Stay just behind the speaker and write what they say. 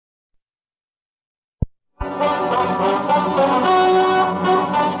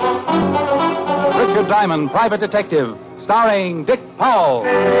Diamond, Private Detective, starring Dick Powell.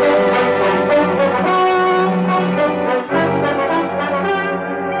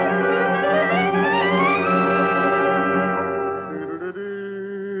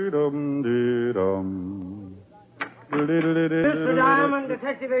 Mr. Diamond,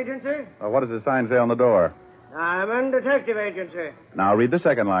 Detective Agency. What does the sign say on the door? Diamond, Detective Agency. Now read the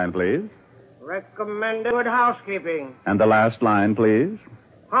second line, please. Recommended good housekeeping. And the last line, please.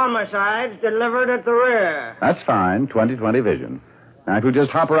 Homicides delivered at the rear. That's fine. 20/20 vision. Now, if you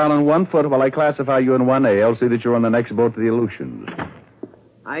just hop around on 1 foot while I classify you in 1A, I'll see that you're on the next boat to the Aleutians.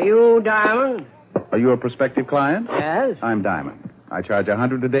 Are you Diamond? Are you a prospective client? Yes. I'm Diamond. I charge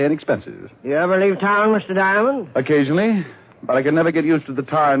 $100 a day in expenses. You ever leave town, Mr. Diamond? Occasionally, but I can never get used to the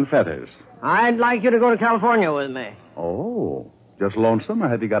tar and feathers. I'd like you to go to California with me. Oh, just lonesome, or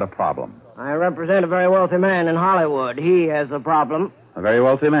have you got a problem? I represent a very wealthy man in Hollywood. He has a problem. A very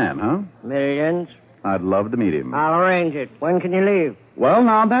wealthy man, huh? Millions. I'd love to meet him. I'll arrange it. When can you leave? Well,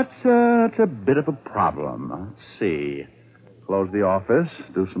 now, that's a bit of a problem. Let's see. Close the office,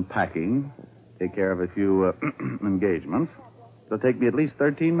 do some packing, take care of a few engagements. It'll take me at least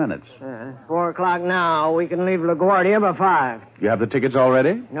 13 minutes. 4 o'clock now. We can leave LaGuardia by 5. You have the tickets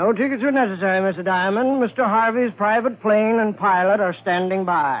already? No tickets are necessary, Mr. Diamond. Mr. Harvey's private plane and pilot are standing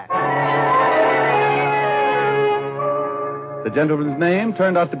by. The gentleman's name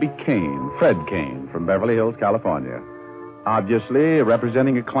turned out to be Kane, Fred Kane, from Beverly Hills, California. Obviously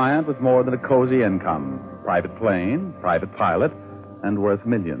representing a client with more than a cozy income. Private plane, private pilot, and worth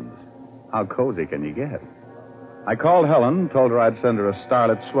millions. How cozy can you get? I called Helen, told her I'd send her a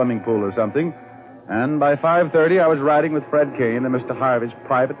starlit swimming pool or something, and by 5:30 I was riding with Fred Kane in Mr. Harvey's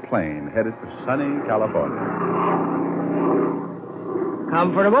private plane, headed for sunny California.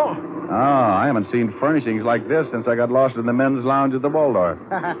 Comfortable? Oh, I haven't seen furnishings like this since I got lost in the men's lounge at the Waldorf.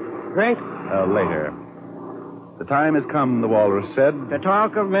 Drink? Later. The time has come, the walrus said. To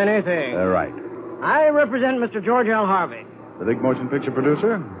talk of many things. Right. I represent Mr. George L. Harvey. The big motion picture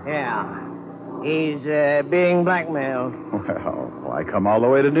producer? Yeah. He's being blackmailed. Well, I come all the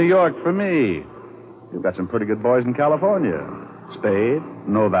way to New York for me. You've got some pretty good boys in California. Spade,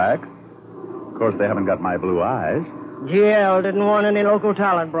 Novak. Of course, they haven't got my blue eyes. GL didn't want any local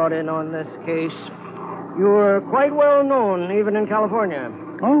talent brought in on this case. You were quite well known, even in California.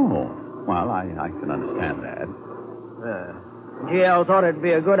 Oh, well, I can understand that. GL thought it'd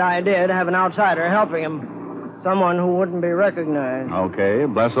be a good idea to have an outsider helping him. Someone who wouldn't be recognized. Okay,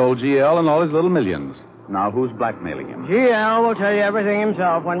 bless old GL and all his little millions. Now, who's blackmailing him? GL will tell you everything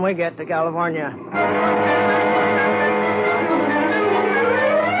himself when we get to California.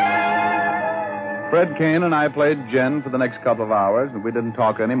 Fred Kane and I played gin for the next couple of hours, and we didn't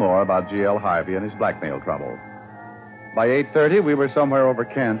talk any more about G.L. Harvey and his blackmail trouble. By 8:30, we were somewhere over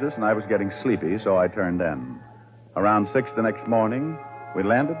Kansas, and I was getting sleepy, so I turned in. Around 6 the next morning, we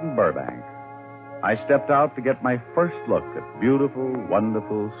landed in Burbank. I stepped out to get my first look at beautiful,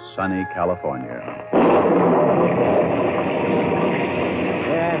 wonderful, sunny California.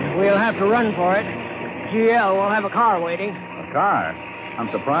 We'll have to run for it. GL will have a car waiting. A car? I'm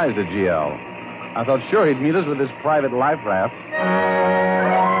surprised at GL. I thought sure he'd meet us with his private life raft.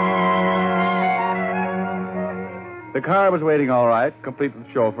 The car was waiting all right, complete with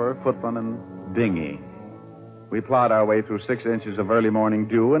chauffeur, footman, and dinghy. We plowed our way through 6 inches of early morning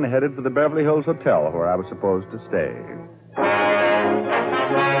dew and headed for the Beverly Hills Hotel where I was supposed to stay.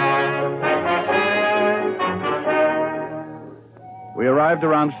 We arrived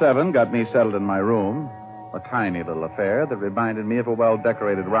around 7, got me settled in my room, a tiny little affair that reminded me of a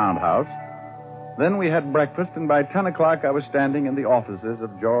well-decorated roundhouse. Then we had breakfast, and by 10 o'clock I was standing in the offices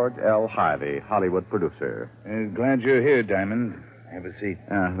of George L. Harvey, Hollywood producer. Glad you're here, Diamond. Have a seat.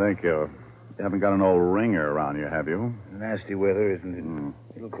 Thank you. You haven't got an old ringer around you, have you? Nasty weather, isn't it?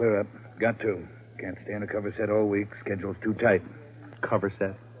 It'll clear up. Got to. Can't stay in a cover set all week. Schedule's too tight. Cover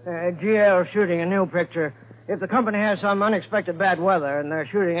set? GL shooting a new picture. If the company has some unexpected bad weather and they're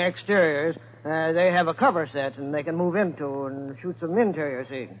shooting exteriors, they have a cover set and they can move into and shoot some interior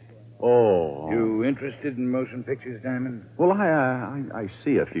scenes. Oh. You interested in motion pictures, Diamond? Well, I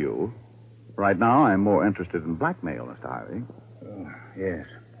see a few. Right now, I'm more interested in blackmail, Mr. Harvey. Oh, yes.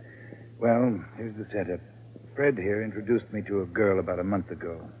 Well, here's the setup. Fred here introduced me to a girl about a month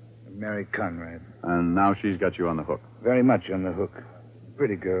ago, Mary Conrad. And now she's got you on the hook. Very much on the hook.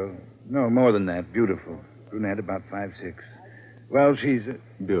 Pretty girl. No, more than that. Beautiful. Brunette, about 5'6". Well, she's...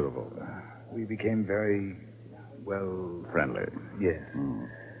 Beautiful. We became very, friendly. Yes.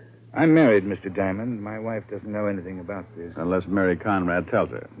 I'm married, Mr. Diamond. My wife doesn't know anything about this. Unless Mary Conrad tells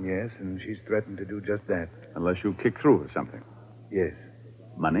her. Yes, and she's threatened to do just that. Unless you kick through or something. Yes.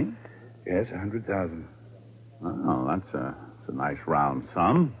 Money? Yes, 100,000. Oh, that's a nice round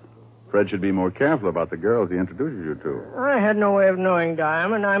sum. Fred should be more careful about the girls he introduces you to. I had no way of knowing,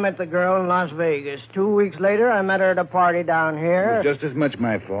 Diamond. I met the girl in Las Vegas. 2 weeks later, I met her at a party down It here. was just as much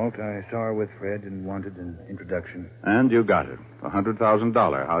my fault. I saw her with Fred and wanted an introduction. And you got it.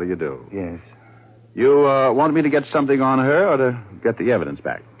 $100,000. How do you do? Yes. You want me to get something on her or to get the evidence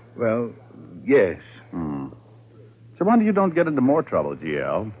back? Well, yes. So wonder you don't get into more trouble,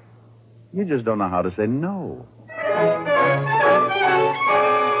 GL. You just don't know how to say no.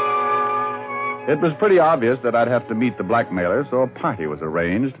 It was pretty obvious that I'd have to meet the blackmailer, so a party was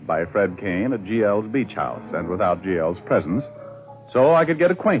arranged by Fred Kane at GL's beach house, and without GL's presence, so I could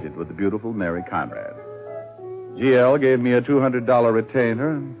get acquainted with the beautiful Mary Conrad. GL gave me a $200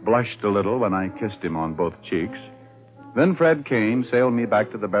 retainer and blushed a little when I kissed him on both cheeks. Then Fred Kane sailed me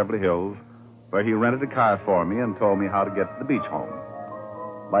back to the Beverly Hills, where he rented a car for me and told me how to get to the beach home.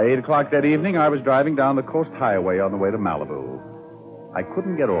 By 8 o'clock that evening, I was driving down the coast highway on the way to Malibu. I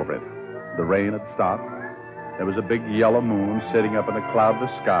couldn't get over it. The rain had stopped. There was a big yellow moon sitting up in a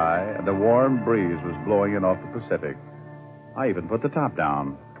cloudless sky, and a warm breeze was blowing in off the Pacific. I even put the top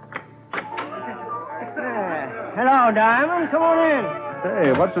down. Hello, Diamond. Come on in.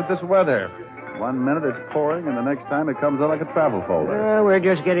 Hey, what's with this weather? 1 minute it's pouring, and the next time it comes out like a travel folder. We're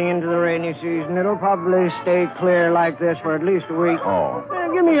just getting into the rainy season. It'll probably stay clear like this for at least a week. Oh.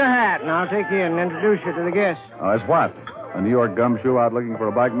 Give me your hat, and I'll take you in and introduce you to the guests. Oh, it's what? A New York gumshoe out looking for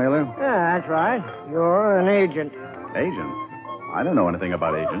a blackmailer? Yeah, that's right. You're an agent. Agent? I don't know anything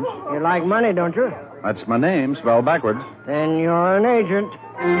about agents. You like money, don't you? That's my name, spelled backwards. Then you're an agent.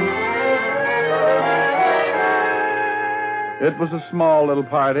 It was a small little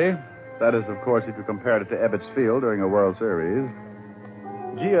party. That is, of course, if you compared it to Ebbets Field during a World Series.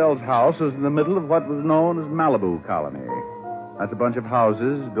 GL's house was in the middle of what was known as Malibu Colony. That's a bunch of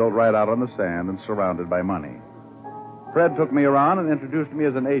houses built right out on the sand and surrounded by money. Fred took me around and introduced me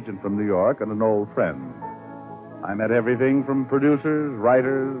as an agent from New York and an old friend. I met everything from producers,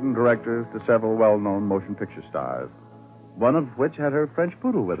 writers, and directors to several well-known motion picture stars, one of which had her French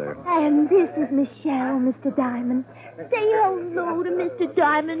poodle with her. And this is Michelle, Mr. Diamond. Say hello to Mr.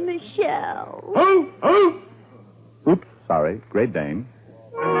 Diamond, Michelle. Oops, sorry, Great Dane.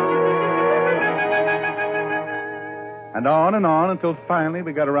 And on until finally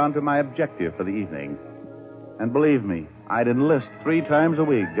we got around to my objective for the evening. And believe me, I'd enlist 3 times a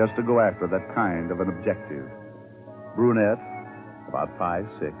week just to go after that kind of an objective. Brunette, about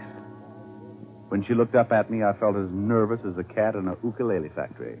 5'6". When she looked up at me, I felt as nervous as a cat in a ukulele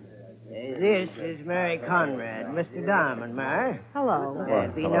factory. This is Mary Conrad, Mr. Diamond, Mary. Hello.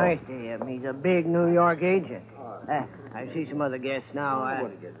 Be nice to him. He's a big New York agent. I see some other guests now.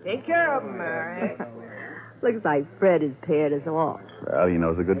 Take care of them, Mary. Looks like Fred has paired us off. Well, he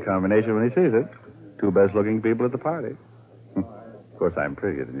knows a good combination when he sees it. 2 best-looking people at the party. Of course, I'm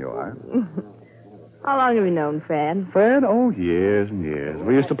prettier than you are. How long have you known Fred? Fred? Oh, years and years.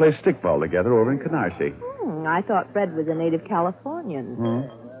 We used to play stickball together over in Canarsie. I thought Fred was a native Californian.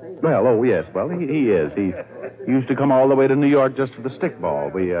 Well, oh, yes. Well, he is. He used to come all the way to New York just for the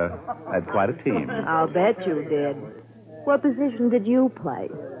stickball. We had quite a team. I'll bet you did. What position did you play?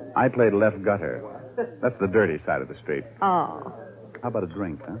 I played left gutter. That's the dirty side of the street. Oh. How about a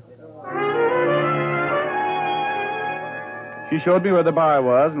drink, huh? She showed me where the bar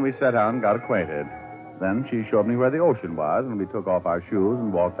was, and we sat down and got acquainted. Then she showed me where the ocean was, and we took off our shoes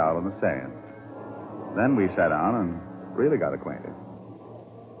and walked out on the sand. Then we sat down and really got acquainted.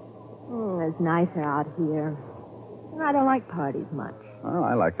 It's nicer out here. I don't like parties much. Oh,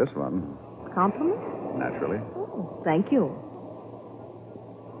 I like this one. Compliment? Naturally. Thank you.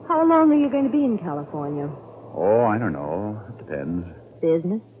 How long are you going to be in California? Oh, I don't know. It depends.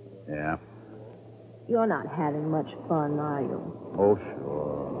 Business? Yeah. You're not having much fun, are you? Oh,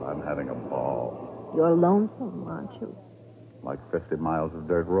 sure. I'm having a ball. You're lonesome, aren't you? Like 50 miles of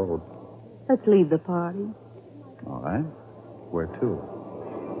dirt road. Let's leave the party. All right. Where to?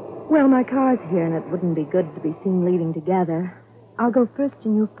 Well, my car's here, and it wouldn't be good to be seen leaving together. I'll go first,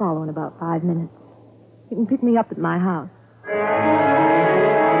 and you follow in about 5 minutes. You can pick me up at my house.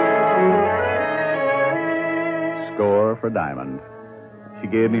 Score for Diamond. She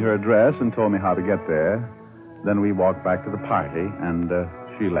gave me her address and told me how to get there. Then we walked back to the party, and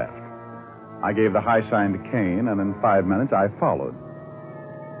she left. I gave the high sign to Kane, and in 5 minutes I followed.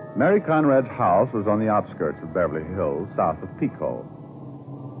 Mary Conrad's house was on the outskirts of Beverly Hills, south of Pico.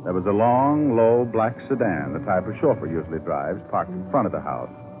 There was a long, low, black sedan, the type a chauffeur usually drives, parked in front of the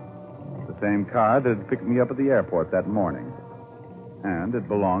house. The same car that had picked me up at the airport that morning. And it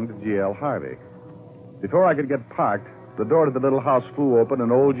belonged to G.L. Harvey. Before I could get parked, the door to the little house flew open,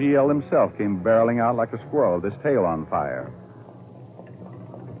 and old GL himself came barreling out like a squirrel with his tail on fire.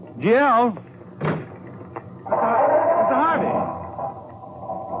 GL! Mr. Harvey!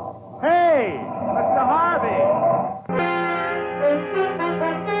 Hey! Mr. Harvey!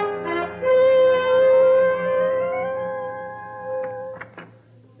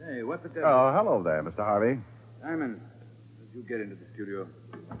 Hey, what's the deal? Oh, hello there, Mr. Harvey. Simon, how did you get into the studio?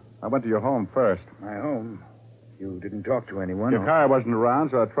 I went to your home first. My home? You didn't talk to anyone? Your car wasn't around,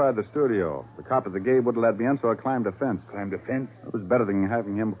 so I tried the studio. The cop at the gate wouldn't let me in, so I climbed a fence. Climbed a fence? It was better than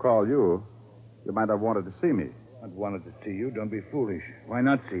having him call you. You might have wanted to see me. I wanted to see you. Don't be foolish. Why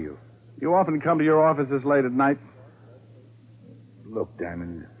not see you? You often come to your office this late at night? Look,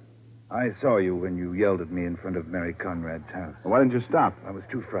 Diamond, I saw you when you yelled at me in front of Mary Conrad's house. Why didn't you stop? I was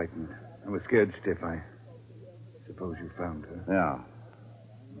too frightened. I was scared stiff. I suppose you found her. Yeah.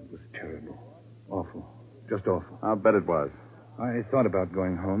 It was terrible. Awful. Just awful. I'll bet it was. I thought about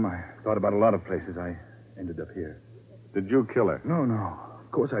going home. I thought about a lot of places. I ended up here. Did you kill her? No.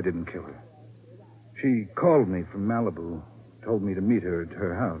 Of course I didn't kill her. She called me from Malibu, told me to meet her at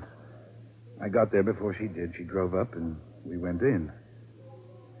her house. I got there before she did. She drove up, and we went in.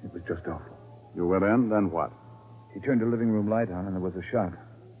 It was just awful. You went in, then what? She turned the living room light on, and there was a shot.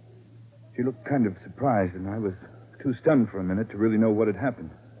 She looked kind of surprised, and I was too stunned for a minute to really know what had happened.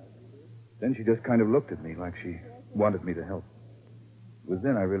 Then she just kind of looked at me like she wanted me to help. It was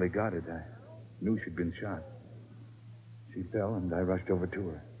then I really got it. I knew she'd been shot. She fell, and I rushed over to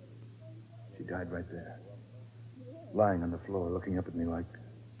her. She died right there, lying on the floor, looking up at me like...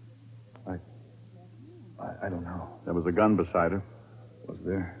 I don't know. There was a gun beside her. Was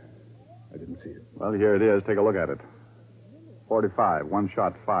there? I didn't see it. Well, here it is. Take a look at it. 45, one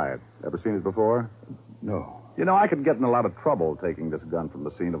shot fired. Ever seen it before? No. You know, I could get in a lot of trouble taking this gun from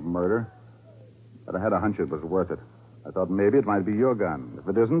the scene of murder. But I had a hunch it was worth it. I thought maybe it might be your gun. If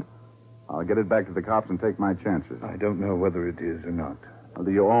it isn't, I'll get it back to the cops and take my chances. I don't know whether it is or not. Well,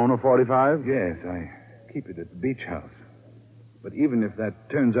 do you own a 45? Yes, I keep it at the beach house. But even if that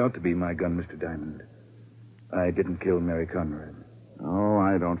turns out to be my gun, Mr. Diamond, I didn't kill Mary Conrad. Oh,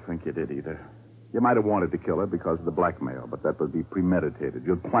 I don't think you did either. You might have wanted to kill her because of the blackmail, but that would be premeditated.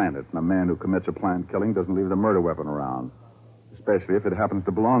 You'd plan it, and a man who commits a planned killing doesn't leave the murder weapon around, especially if it happens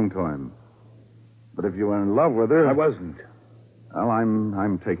to belong to him. But if you were in love with her... I wasn't. Well,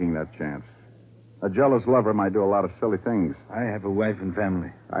 I'm taking that chance. A jealous lover might do a lot of silly things. I have a wife and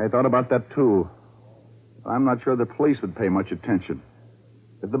family. I thought about that, too. I'm not sure the police would pay much attention.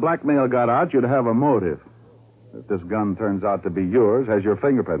 If the blackmail got out, you'd have a motive. If this gun turns out to be yours, has your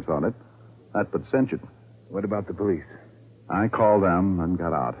fingerprints on it, that would cinch it. What about the police? I called them and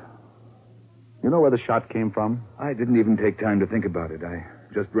got out. You know where the shot came from? I didn't even take time to think about it. I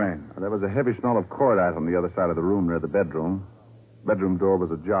just ran. There was a heavy smell of cordite on the other side of the room near the bedroom. Bedroom door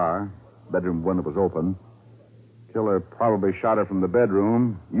was ajar. Bedroom window was open. Killer probably shot her from the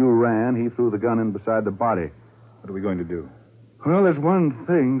bedroom. You ran. He threw the gun in beside the body. What are we going to do? Well, there's one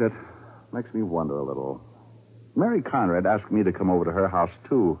thing that makes me wonder a little. Mary Conrad asked me to come over to her house,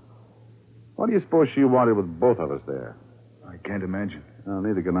 too. What do you suppose she wanted with both of us there? I can't imagine. Well,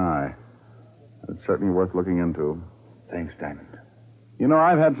 neither can I. It's certainly worth looking into. Thanks, Diamond. You know,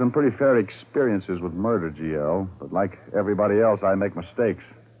 I've had some pretty fair experiences with murder, GL, but like everybody else, I make mistakes.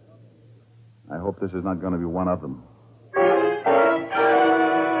 I hope this is not going to be one of them.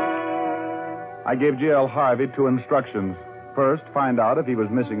 I gave GL Harvey 2 instructions. First, find out if he was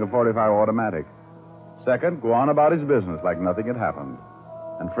missing a .45 automatic. Second, go on about his business like nothing had happened.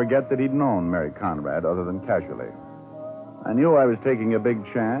 And forget that he'd known Mary Conrad other than casually. I knew I was taking a big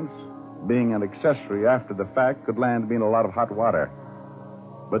chance. Being an accessory after the fact could land me in a lot of hot water.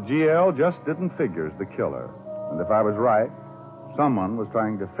 But GL just didn't figure as the killer. And if I was right, someone was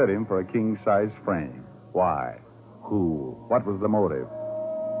trying to fit him for a king-size frame. Why? Who? What was the motive?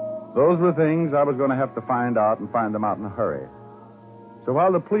 Those were things I was going to have to find out and find them out in a hurry. So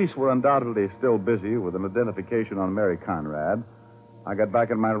while the police were undoubtedly still busy with an identification on Mary Conrad, I got back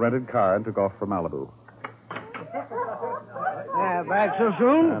in my rented car and took off for Malibu. Back so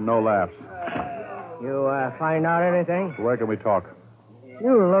soon? No laughs. You find out anything? Where can we talk?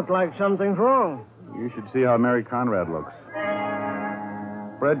 You look like something's wrong. You should see how Mary Conrad looks.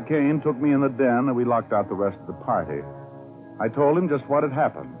 Fred Kane took me in the den, and we locked out the rest of the party. I told him just what had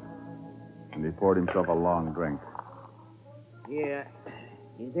happened, and he poured himself a long drink. Yeah.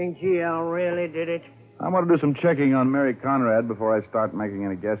 You think GL really did it? I want to do some checking on Mary Conrad before I start making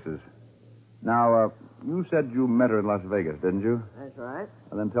any guesses. Now, you said you met her in Las Vegas, didn't you? That's right.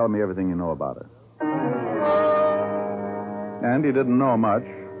 Well, then tell me everything you know about her. And he didn't know much.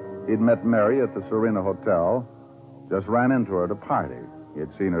 He'd met Mary at the Serena Hotel, Just ran into her at a party. He had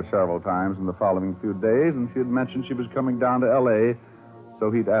seen her several times in the following few days, and she had mentioned she was coming down to L.A.,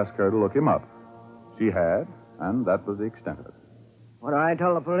 so he'd asked her to look him up. She had, and that was the extent of it. What do I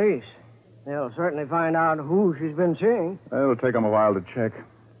tell the police? They'll certainly find out who she's been seeing. It'll take them a while to check.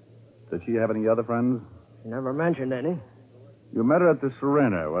 Did she have any other friends? She never mentioned any. You met her at the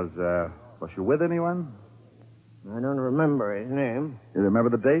Serena. Was she with anyone? I don't remember his name. You remember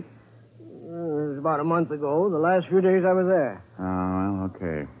the date? It was about a month ago, the last few days I was there. Oh, well,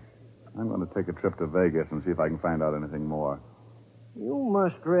 okay. I'm going to take a trip to Vegas and see if I can find out anything more. You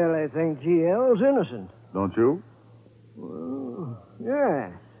must really think GL's innocent. Don't you? Well,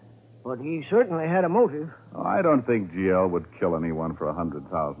 yes. But he certainly had a motive. Oh, I don't think GL would kill anyone for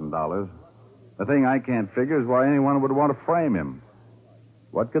 $100,000. The thing I can't figure is why anyone would want to frame him.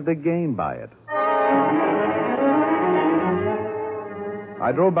 What could they gain by it?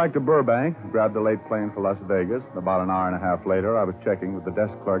 I drove back to Burbank, grabbed a late plane for Las Vegas. About an hour and a half later, I was checking with the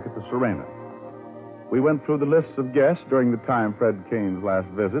desk clerk at the Serena. We went through the lists of guests during the time Fred Kane's last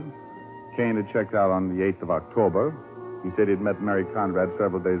visit. Kane had checked out on the 8th of October. He said he'd met Mary Conrad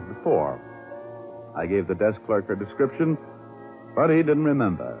several days before. I gave the desk clerk her description, but he didn't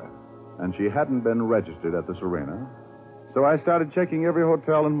remember. And she hadn't been registered at the Serena. So I started checking every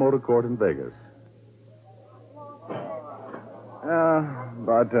hotel and motor court in Vegas.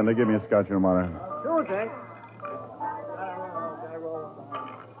 Bartender, give me a scotch and water. Sure thing.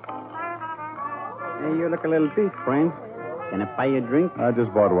 Hey, you look a little beat, friend. Can I buy you a drink? I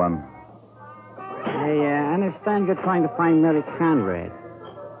just bought one. Hey, I understand you're trying to find Mary Conrad.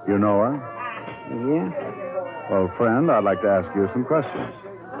 You know her? Yeah? Well, friend, I'd like to ask you some questions.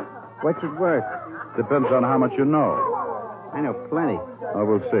 What's it worth? Depends on how much you know. I know plenty. Oh,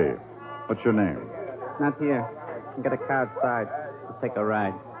 we'll see. What's your name? Not here. I got a car outside. We'll take a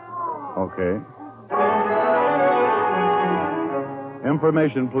ride. Okay.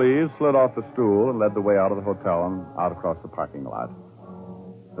 Information, please. Slid off the stool and led the way out of the hotel and out across the parking lot.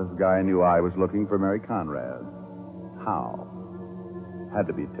 This guy knew I was looking for Mary Conrad. How? Had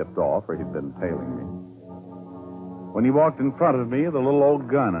to be tipped off or he'd been tailing me. When he walked in front of me, the little old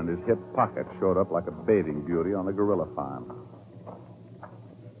gun in his hip pocket showed up like a bathing beauty on the gorilla farm.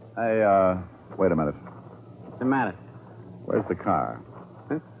 Hey, wait a minute. What's the matter? Where's the car?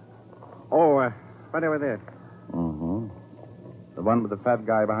 Huh? Oh, right over there. Mm-hmm. The one with the fat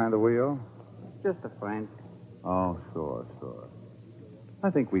guy behind the wheel? Just a friend. Oh, sure. I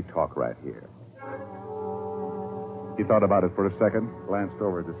think we talk right here. He thought about it for a second, glanced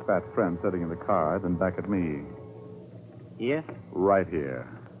over at his fat friend sitting in the car, then back at me. Yeah? Right here.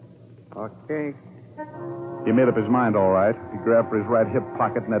 Okay. He made up his mind, all right. He grabbed for his right hip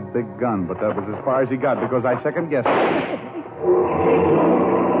pocket and that big gun, but that was as far as he got because I second-guessed it.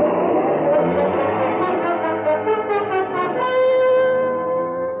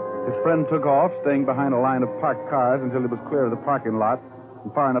 His friend took off, staying behind a line of parked cars until he was clear of the parking lot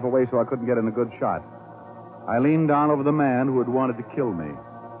and far enough away so I couldn't get in a good shot. I leaned down over the man who had wanted to kill me.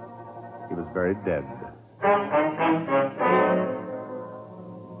 He was very dead.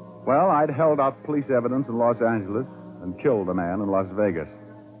 Well, I'd held out police evidence in Los Angeles and killed a man in Las Vegas.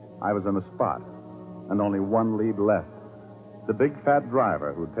 I was in the spot, and only one lead left. The big fat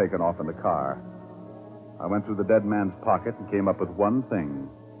driver who'd taken off in the car. I went through the dead man's pocket and came up with one thing.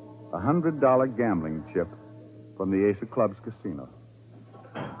 a $100 gambling chip from the Ace of Clubs casino.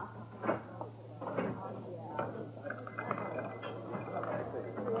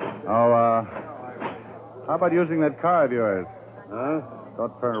 Oh, how about using that car of yours? Huh?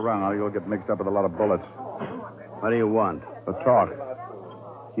 Don't turn around, or you'll get mixed up with a lot of bullets. What do you want? Let's talk.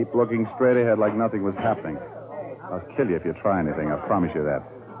 Keep looking straight ahead like nothing was happening. I'll kill you if you try anything, I promise you that.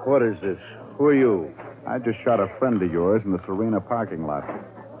 What is this? Who are you? I just shot a friend of yours in the Serena parking lot.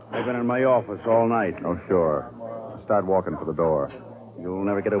 I've been in my office all night. Oh, sure. Start walking for the door. You'll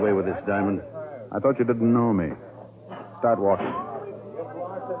never get away with this, Diamond. I thought you didn't know me. Start walking.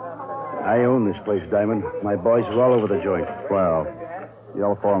 I own this place, Diamond. My boys are all over the joint. Well,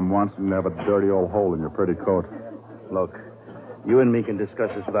 yell for him once and you have a dirty old hole in your pretty coat. Look, you and me can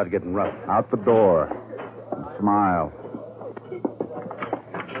discuss this without getting rough. Out the door. And smile.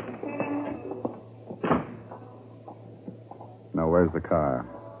 Now, where's the car?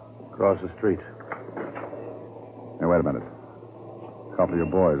 Across the street. Hey, wait a minute. A couple of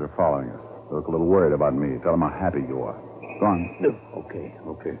your boys are following us. They look a little worried about me. Tell them how happy you are. Go on.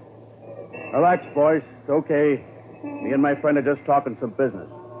 Okay. Relax, boys. It's okay. Me and my friend are just talking some business.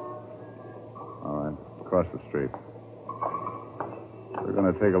 All right. Across the street. We're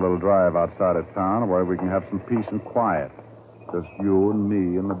going to take a little drive outside of town where we can have some peace and quiet. Just you and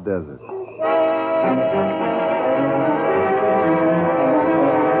me in the desert.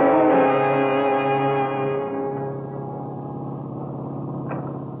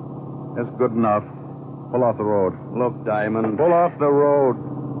 That's good enough. Pull off the road. Look, Diamond. Pull off the road.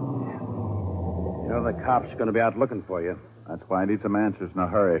 You know the cops are going to be out looking for you. That's why I need some answers in a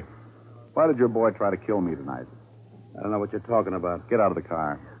hurry. Why did your boy try to kill me tonight? I don't know what you're talking about. Get out of the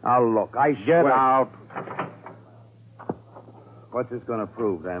car. Now, look, I Get swear... out. What's this going to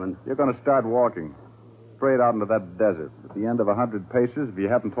prove, Diamond? You're going to start walking. Straight out into that desert. At the end of 100 paces, if you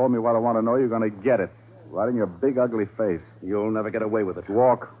haven't told me what I want to know, you're going to get it. Right in your big, ugly face. You'll never get away with it.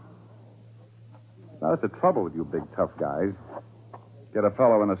 Walk. Now, that's the trouble with you big, tough guys. Get a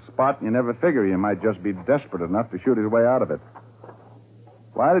fellow in a spot, and you never figure he might just be desperate enough to shoot his way out of it.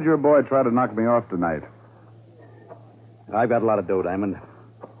 Why did your boy try to knock me off tonight? I've got a lot of dough, Diamond.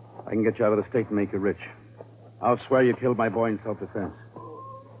 I can get you out of the state and make you rich. I'll swear you killed my boy in self-defense.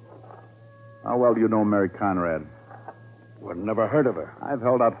 How well do you know Mary Conrad? Well, never heard of her. I've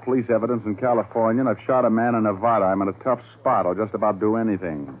held out police evidence in California, and I've shot a man in Nevada. I'm in a tough spot. I'll just about do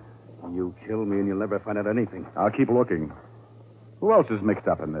anything. You kill me and you'll never find out anything. I'll keep looking. Who else is mixed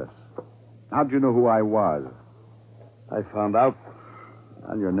up in this? How'd you know who I was? I found out.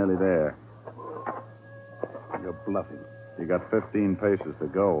 Well, you're nearly there. You're bluffing. You got 15 paces to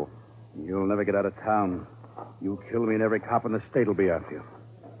go. You'll never get out of town. You kill me and every cop in the state will be after you.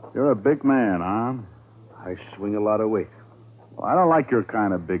 You're a big man, huh? I swing a lot of weight. Well, I don't like your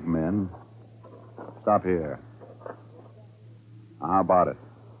kind of big men. Stop here. How about it?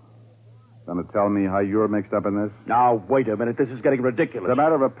 Going to tell me how you're mixed up in this? Now, wait a minute. This is getting ridiculous. It's a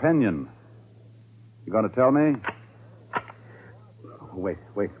matter of opinion. You going to tell me? Wait.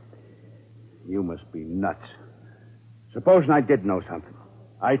 You must be nuts. Supposing I did know something.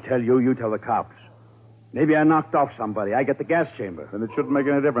 I tell you, you tell the cops. Maybe I knocked off somebody. I get the gas chamber. Then it shouldn't make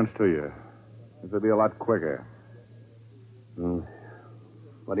any difference to you. This will be a lot quicker.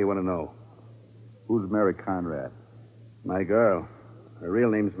 What do you want to know? Who's Mary Conrad? My girl. Her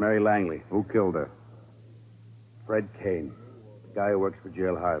real name's Mary Langley. Who killed her? Fred Kane. The guy who works for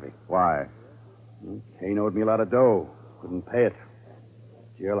Jail Harvey. Why? Kane owed me a lot of dough. Couldn't pay it.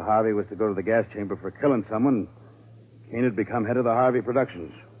 Jail Harvey was to go to the gas chamber for killing someone. Kane had become head of the Harvey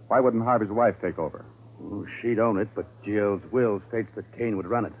Productions. Why wouldn't Harvey's wife take over? Oh, she'd own it, but Jail's will states that Kane would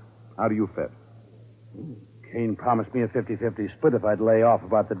run it. How do you fit? Kane promised me a 50-50 split if I'd lay off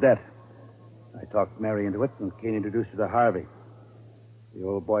about the debt. I talked Mary into it, and Kane introduced her to Harvey. The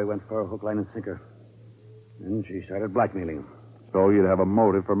old boy went for a hook, line, and sinker. Then she started blackmailing him. So you'd have a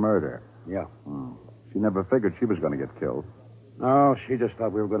motive for murder? Yeah. She never figured she was going to get killed. No, she just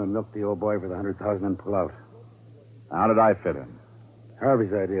thought we were going to milk the old boy for the $100,000 and pull out. How did I fit in?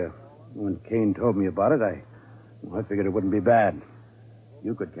 Harvey's idea. When Kane told me about it, I figured it wouldn't be bad.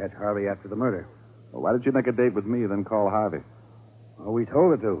 You could catch Harvey after the murder. Well, why did you make a date with me, then call Harvey? Well, we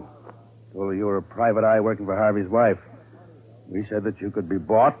told her to. Told her you were a private eye working for Harvey's wife. We said that you could be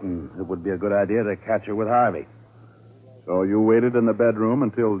bought, and it would be a good idea to catch her with Harvey. So you waited in the bedroom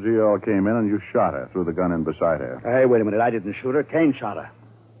until G.L. came in and you shot her, threw the gun in beside her. Hey, wait a minute. I didn't shoot her. Kane shot her.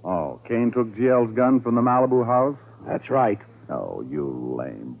 Oh, Kane took G.L.'s gun from the Malibu house? That's right. Oh, you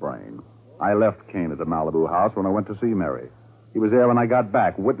lame brain. I left Kane at the Malibu house when I went to see Mary. He was there when I got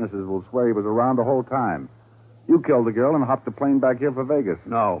back. Witnesses will swear he was around the whole time. You killed the girl and hopped the plane back here for Vegas.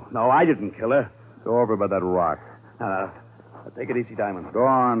 No, I didn't kill her. Go over by that rock. Take it easy, Diamond. Go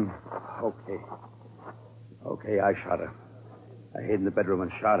on. Okay, I shot her. I hid in the bedroom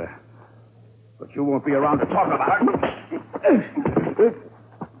and shot her. But you won't be around to talk about her.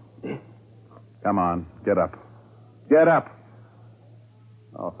 Come on, get up. Get up.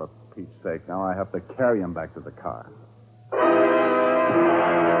 Oh, for Pete's sake, now I have to carry him back to the car.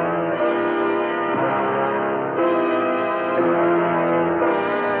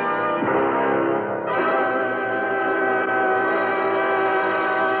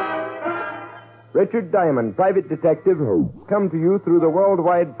 Richard Diamond, private detective, come to you through the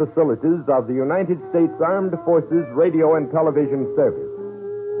worldwide facilities of the United States Armed Forces Radio and Television Service.